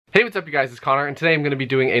Hey, what's up you guys, it's Connor, and today I'm going to be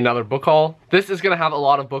doing another book haul. This is going to have a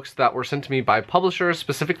lot of books that were sent to me by publishers,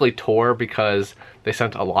 specifically Tor, because they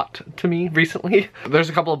sent a lot to me recently. There's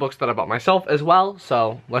a couple of books that I bought myself as well,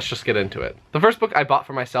 so let's just get into it. The first book I bought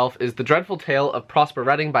for myself is The Dreadful Tale of Prosper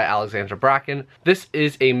Redding by Alexandra Bracken. This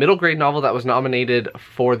is a middle grade novel that was nominated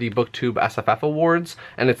for the BookTube SFF Awards,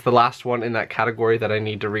 and it's the last one in that category that I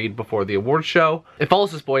need to read before the awards show. It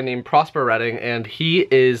follows this boy named Prosper Redding, and he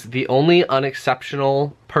is the only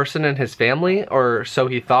unexceptional person in his family, or so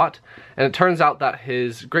he thought, and it turns out that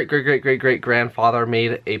his great-great-great-great-great-grandfather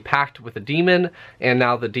made a pact with a demon, and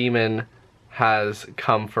now the demon has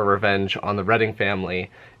come for revenge on the Redding family,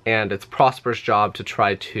 and it's Prosper's job to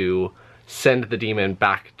try to send the demon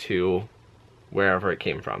back to wherever it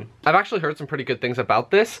came from. I've actually heard some pretty good things about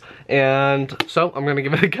this, and so I'm gonna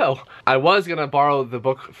give it a go. I was gonna borrow the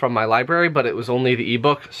book from my library, but it was only the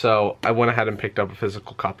ebook, so I went ahead and picked up a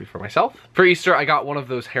physical copy for myself. For Easter, I got one of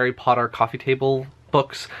those Harry Potter coffee table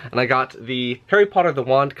books, and I got the Harry Potter the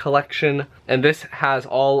Wand collection, and this has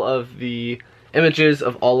all of the images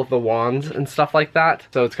of all of the wands and stuff like that.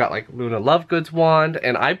 So it's got like Luna Lovegood's wand,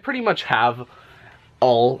 and I pretty much have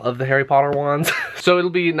all of the Harry Potter wands. So it'll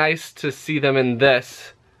be nice to see them in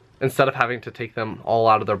this instead of having to take them all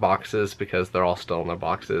out of their boxes, because they're all still in their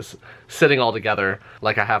boxes, sitting all together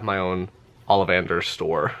like I have my own Ollivander's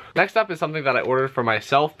store. Next up is something that I ordered for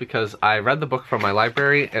myself because I read the book from my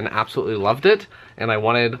library and absolutely loved it, and I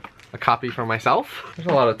wanted a copy for myself. There's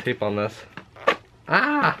a lot of tape on this.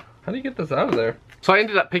 Ah! How do you get this out of there? So I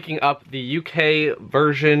ended up picking up the UK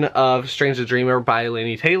version of Strange the Dreamer by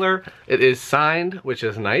Laini Taylor. It is signed, which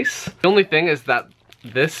is nice. The only thing is that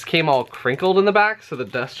this came all crinkled in the back, so the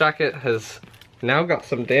dust jacket has now got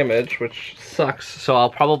some damage, which sucks. So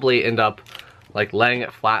I'll probably end up like laying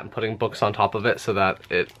it flat and putting books on top of it so that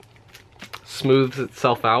it smooths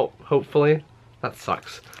itself out, hopefully. That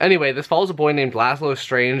sucks. Anyway, this follows a boy named Laszlo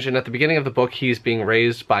Strange, and at the beginning of the book he's being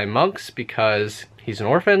raised by monks because he's an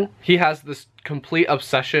orphan. He has this complete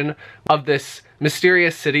obsession of this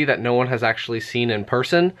mysterious city that no one has actually seen in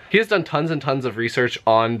person. He has done tons and tons of research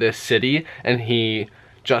on this city, and he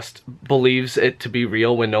just believes it to be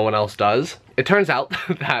real when no one else does. It turns out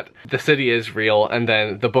that the city is real, and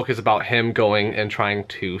then the book is about him going and trying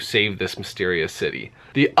to save this mysterious city.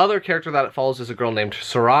 The other character that it follows is a girl named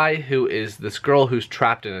Sarai, who is this girl who's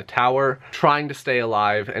trapped in a tower, trying to stay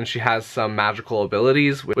alive, and she has some magical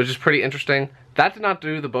abilities, which is pretty interesting. That did not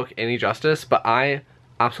do the book any justice, but I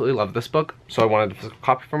absolutely love this book, so I wanted a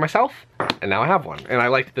copy for myself, and now I have one. And I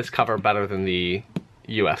liked this cover better than the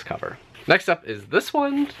US cover. Next up is this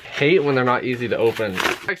one. Hate when they're not easy to open.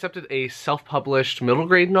 I accepted a self-published middle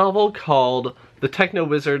grade novel called The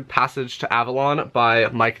Techno-Wizard Passage to Avalon by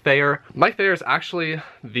Mike Thayer. Mike Thayer is actually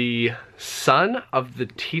the son of the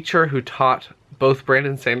teacher who taught both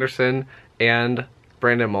Brandon Sanderson and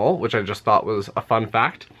Brandon Mull, which I just thought was a fun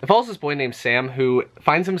fact. It follows this boy named Sam who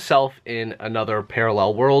finds himself in another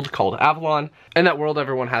parallel world called Avalon. In that world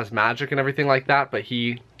everyone has magic and everything like that, but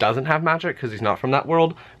he doesn't have magic because he's not from that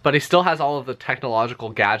world, but he still has all of the technological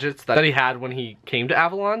gadgets that he had when he came to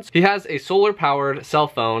Avalon. He has a solar-powered cell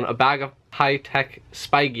phone, a bag of high-tech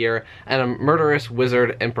spy gear, and a murderous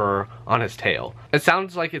wizard emperor on his tail. It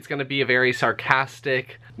sounds like it's going to be a very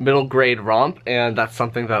sarcastic middle grade romp, and that's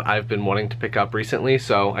something that I've been wanting to pick up recently,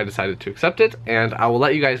 so I decided to accept it, and I will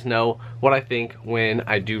let you guys know what I think when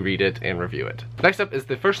I do read it and review it. Next up is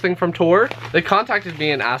The First Thing from Tor. They contacted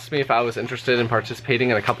me and asked me if I was interested in participating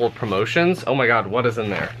in a couple of promotions. Oh my god, what is in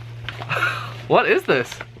there? What is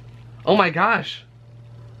this? Oh my gosh.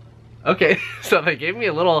 Okay, so they gave me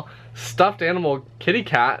a little stuffed animal kitty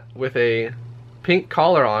cat with a pink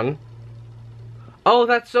collar on. Oh,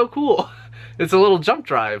 that's so cool. It's a little jump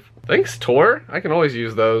drive. Thanks, Tor. I can always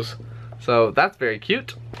use those. So that's very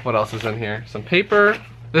cute. What else is in here? Some paper.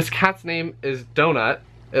 This cat's name is Donut.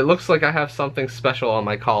 It looks like I have something special on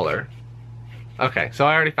my collar. Okay, so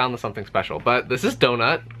I already found the something special, but this is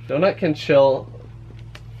Donut. Donut can chill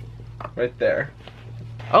right there.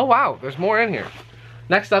 Oh wow, there's more in here.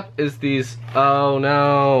 Next up is these, oh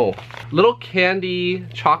no, little candy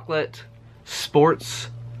chocolate sports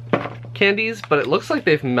candies, but it looks like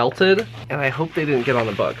they've melted, and I hope they didn't get on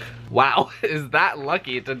the book. Wow, is that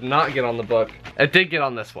lucky? It did not get on the book. It did get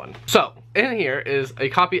on this one. So, in here is a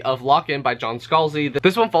copy of Lock In by John Scalzi.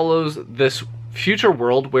 This one follows this future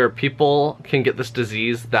world where people can get this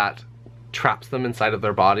disease that traps them inside of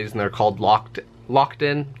their bodies, and they're called lock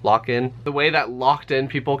in. The way that locked in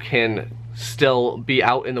people can still be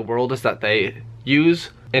out in the world is that they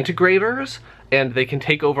use integrators, and they can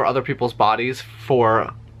take over other people's bodies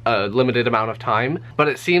for a limited amount of time. But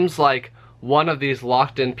it seems like one of these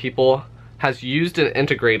locked in people has used an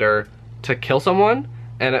integrator to kill someone,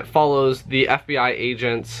 and it follows the FBI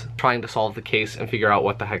agents trying to solve the case and figure out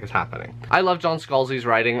what the heck is happening. I love John Scalzi's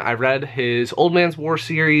writing. I read his Old Man's War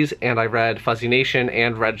series, and I read Fuzzy Nation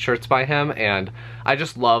and Red Shirts by him, and I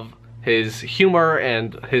just love his humor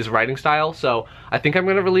and his writing style, so I think I'm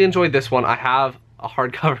gonna really enjoy this one. I have a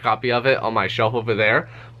hardcover copy of it on my shelf over there,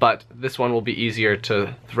 but this one will be easier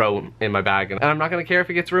to throw in my bag, and I'm not gonna care if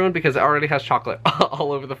it gets ruined because it already has chocolate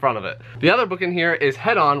all over the front of it. The other book in here is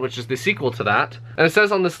Head On, which is the sequel to that, and it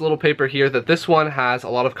says on this little paper here that this one has a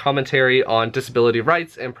lot of commentary on disability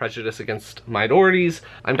rights and prejudice against minorities.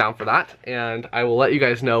 I'm down for that, and I will let you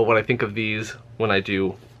guys know what I think of these when I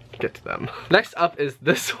do get to them. Next up is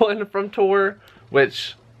this one from Tor,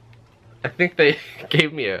 which I think they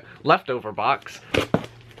gave me a leftover box.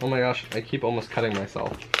 Oh my gosh, I keep almost cutting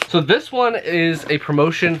myself. So this one is a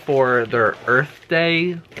promotion for their Earth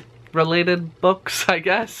Day related books, I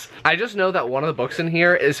guess. I just know that one of the books in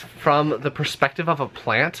here is from the perspective of a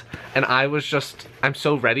plant, and I'm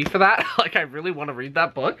so ready for that. Like, I really want to read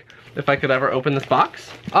that book if I could ever open this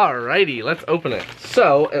box. Alrighty, let's open it.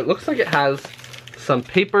 So it looks like it has some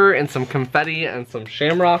paper and some confetti and some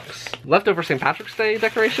shamrocks. Leftover St. Patrick's Day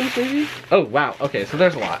decorations, maybe? Oh, wow. Okay, so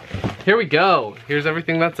there's a lot. Here we go. Here's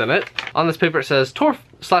everything that's in it. On this paper it says,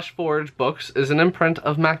 Tor/Forge Books is an imprint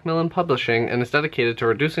of Macmillan Publishing and is dedicated to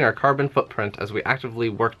reducing our carbon footprint as we actively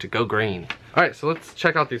work to go green. Alright, so let's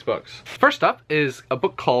check out these books. First up is a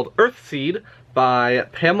book called Earthseed by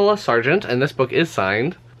Pamela Sargent, and this book is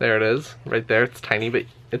signed. There it is, right there. It's tiny, but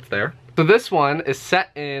it's there. So this one is set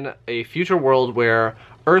in a future world where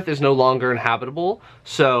Earth is no longer inhabitable,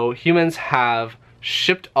 so humans have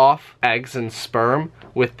shipped off eggs and sperm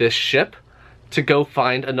with this ship to go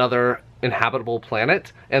find another inhabitable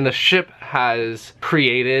planet, and the ship has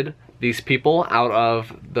created these people out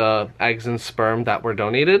of the eggs and sperm that were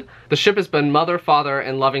donated. The ship has been mother, father,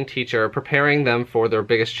 and loving teacher, preparing them for their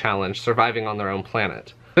biggest challenge, surviving on their own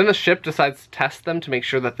planet. Then the ship decides to test them to make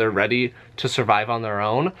sure that they're ready to survive on their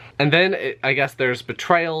own. And then I guess there's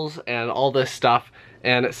betrayals and all this stuff.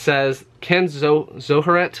 And it says Ken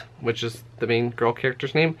Zoharet, which is the main girl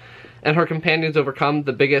character's name, and her companions overcome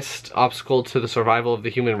the biggest obstacle to the survival of the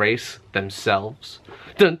human race, themselves.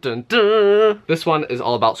 Dun dun dun! This one is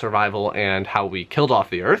all about survival and how we killed off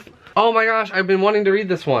the Earth. Oh my gosh, I've been wanting to read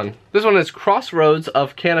this one. This one is Crossroads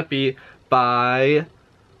of Canopy by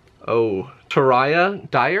Toraya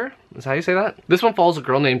Dyer? Is that how you say that? This one follows a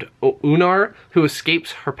girl named Unar who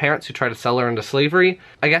escapes her parents who try to sell her into slavery.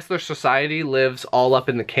 I guess their society lives all up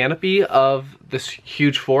in the canopy of this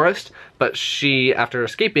huge forest, but she, after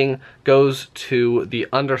escaping, goes to the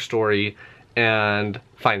understory and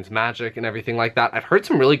finds magic and everything like that. I've heard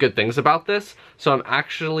some really good things about this, so I'm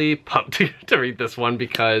actually pumped to read this one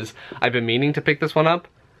because I've been meaning to pick this one up,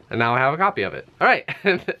 and now I have a copy of it. Alright,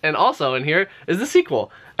 and also in here is the sequel,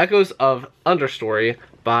 Echoes of Understory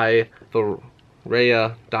by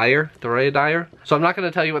Thoraya Dyer. So I'm not going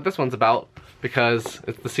to tell you what this one's about because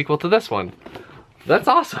it's the sequel to this one. That's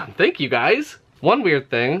awesome. Thank you guys. One weird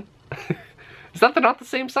thing is that they're not the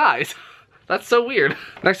same size. That's so weird.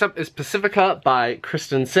 Next up is Pacifica by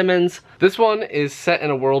Kristen Simmons. This one is set in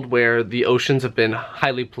a world where the oceans have been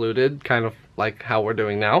highly polluted, kind of like how we're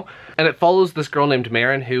doing now. And it follows this girl named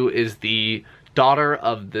Marin, who is the daughter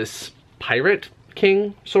of this pirate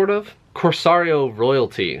king, sort of. Corsario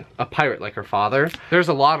royalty, a pirate like her father. There's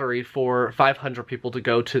a lottery for 500 people to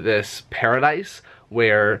go to this paradise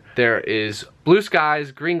where there is blue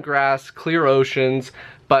skies, green grass, clear oceans,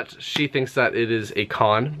 but she thinks that it is a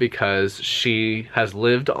con because she has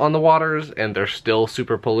lived on the waters and they're still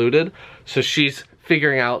super polluted. So she's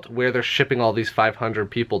figuring out where they're shipping all these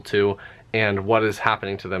 500 people to and what is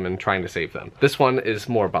happening to them and trying to save them. This one is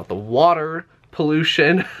more about the water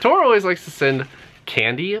pollution. Tor always likes to send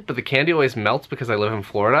candy, but the candy always melts because I live in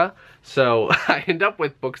Florida, so I end up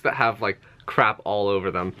with books that have like crap all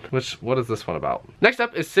over them. What is this one about? Next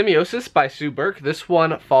up is Semiosis by Sue Burke. This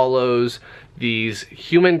one follows these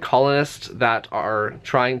human colonists that are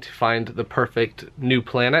trying to find the perfect new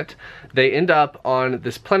planet. They end up on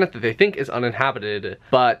this planet that they think is uninhabited,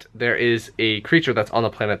 but there is a creature that's on the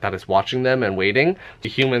planet that is watching them and waiting. The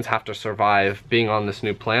humans have to survive being on this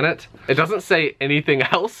new planet. It doesn't say anything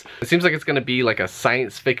else. It seems like it's gonna be like a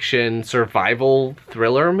science fiction survival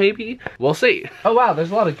thriller, maybe? We'll see. Oh wow,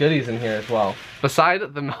 there's a lot of goodies in here as well.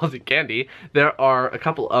 Beside the melted candy, there are a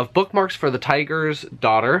couple of bookmarks for The Tiger's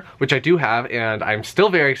Daughter, which I do have, and I'm still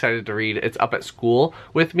very excited to read. It's up at school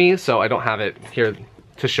with me, so I don't have it here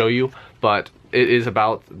to show you, but it is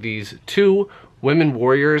about these two women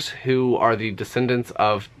warriors who are the descendants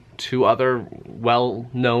of two other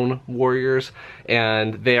well-known warriors,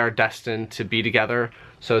 and they are destined to be together.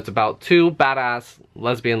 So it's about two badass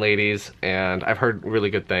lesbian ladies, and I've heard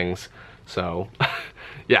really good things. So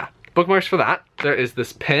yeah, bookmarks for that. There is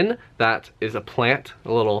this pin that is a plant,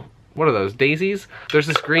 a little, what are those, daisies? There's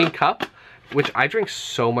this green cup, which I drink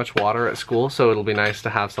so much water at school, so it'll be nice to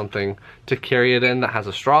have something to carry it in that has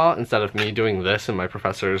a straw instead of me doing this and my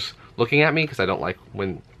professors looking at me, because I don't like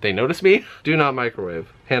when they notice me. Do not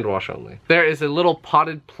microwave, hand wash only. There is a little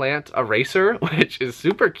potted plant eraser, which is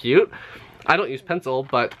super cute. I don't use pencil,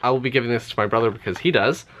 but I will be giving this to my brother because he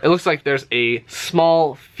does. It looks like there's a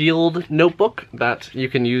small field notebook that you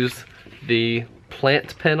can use the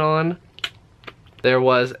plant pin on. There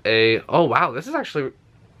was a, oh wow, this is actually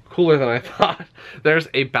cooler than I thought. There's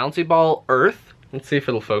a bouncy ball earth. Let's see if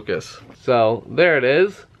it'll focus. So there it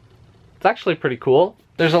is. It's actually pretty cool.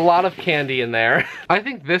 There's a lot of candy in there. I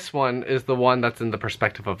think this one is the one that's in the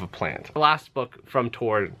perspective of a plant. The last book from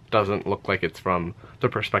Tor doesn't look like it's from the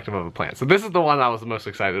perspective of a plant. So this is the one I was the most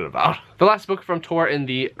excited about. The last book from Tor in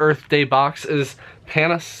the Earth Day box is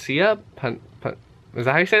Panacea? Is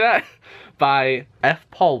that how you say that? By F.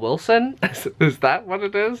 Paul Wilson. Is that what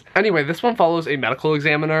it is? Anyway, this one follows a medical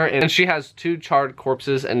examiner, and she has two charred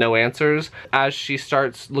corpses and no answers. As she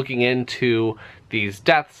starts looking into these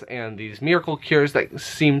deaths and these miracle cures that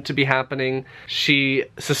seem to be happening, she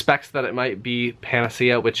suspects that it might be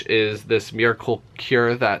Panacea, which is this miracle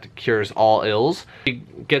cure that cures all ills. She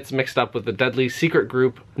gets mixed up with the deadly secret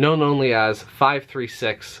group known only as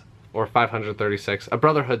 536 or 536, a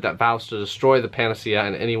brotherhood that vows to destroy the Panacea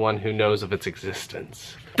and anyone who knows of its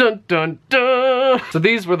existence. Dun dun dun! So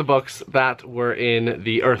these were the books that were in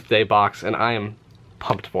the Earth Day box, and I am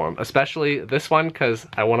pumped for them. Especially this one, because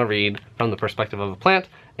I want to read from the perspective of a plant,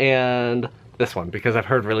 and this one, because I've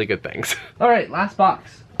heard really good things. Alright, last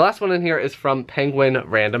box. The last one in here is from Penguin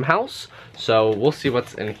Random House, so we'll see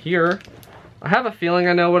what's in here. I have a feeling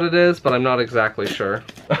I know what it is, but I'm not exactly sure.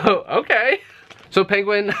 Oh, okay. So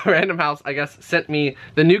Penguin Random House, I guess, sent me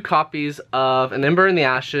the new copies of An Ember in the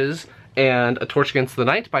Ashes and A Torch Against the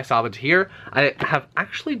Night by Saba Tahir. I have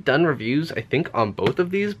actually done reviews, I think, on both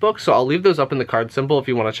of these books, so I'll leave those up in the card symbol if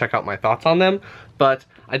you want to check out my thoughts on them. But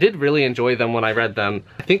I did really enjoy them when I read them.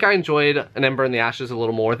 I think I enjoyed An Ember in the Ashes a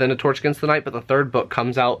little more than A Torch Against the Night, but the third book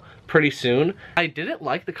comes out pretty soon. I didn't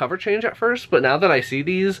like the cover change at first, but now that I see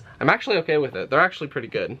these, I'm actually okay with it. They're actually pretty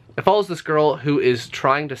good. It follows this girl who is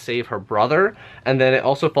trying to save her brother, and then it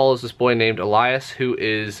also follows this boy named Elias who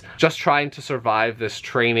is just trying to survive this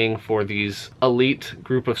training for these elite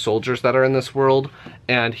group of soldiers that are in this world,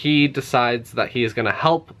 and he decides that he is going to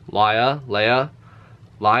help Leia,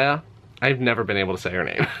 I've never been able to say her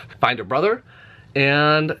name, find her brother,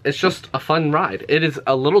 and it's just a fun ride. It is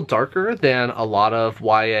a little darker than a lot of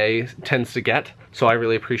YA tends to get, so I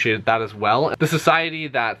really appreciated that as well. The society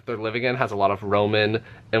that they're living in has a lot of Roman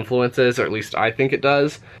influences, or at least I think it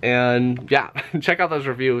does, and yeah, check out those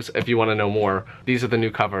reviews if you want to know more. These are the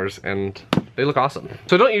new covers, and they look awesome.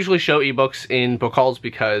 So I don't usually show ebooks in book hauls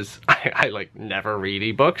because I like never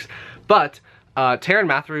read ebooks, but Taran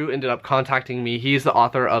Matthew ended up contacting me. He's the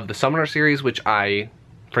author of the Summoner series, which I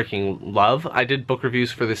freaking love. I did book reviews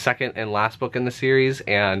for the second and last book in the series,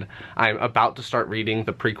 and I'm about to start reading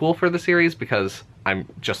the prequel for the series because I'm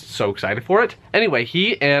just so excited for it. Anyway,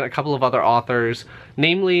 he and a couple of other authors,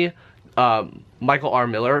 namely Michael R.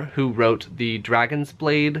 Miller, who wrote the Dragon's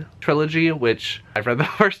Blade trilogy, which I've read the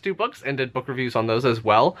first two books and did book reviews on those as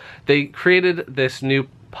well. They created this new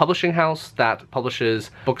publishing house that publishes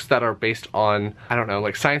books that are based on, I don't know,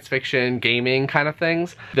 like science fiction, gaming kind of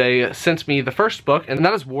things. They sent me the first book, and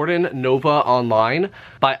that is Warden Nova Online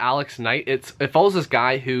by Alex Knight. It follows this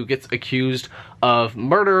guy who gets accused of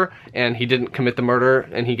murder, and he didn't commit the murder,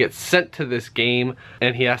 and he gets sent to this game,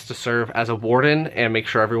 and he has to serve as a warden and make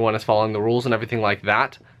sure everyone is following the rules and everything like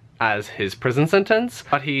that as his prison sentence.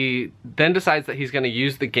 But he then decides that he's going to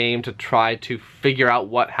use the game to try to figure out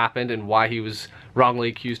what happened and why he was wrongly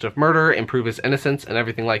accused of murder, and prove his innocence and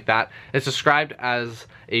everything like that. It's described as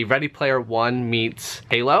a Ready Player One meets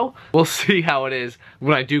Halo. We'll see how it is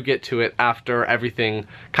when I do get to it after everything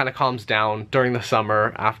kind of calms down during the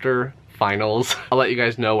summer after finals. I'll let you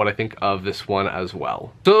guys know what I think of this one as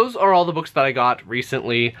well. So those are all the books that I got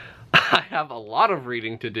recently. I have a lot of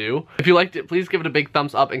reading to do. If you liked it, please give it a big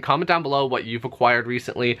thumbs up and comment down below what you've acquired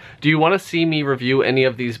recently. Do you want to see me review any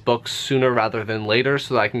of these books sooner rather than later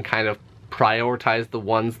so that I can kind of prioritize the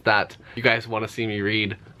ones that you guys want to see me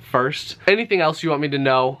read first? Anything else you want me to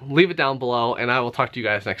know, leave it down below, and I will talk to you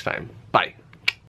guys next time. Bye.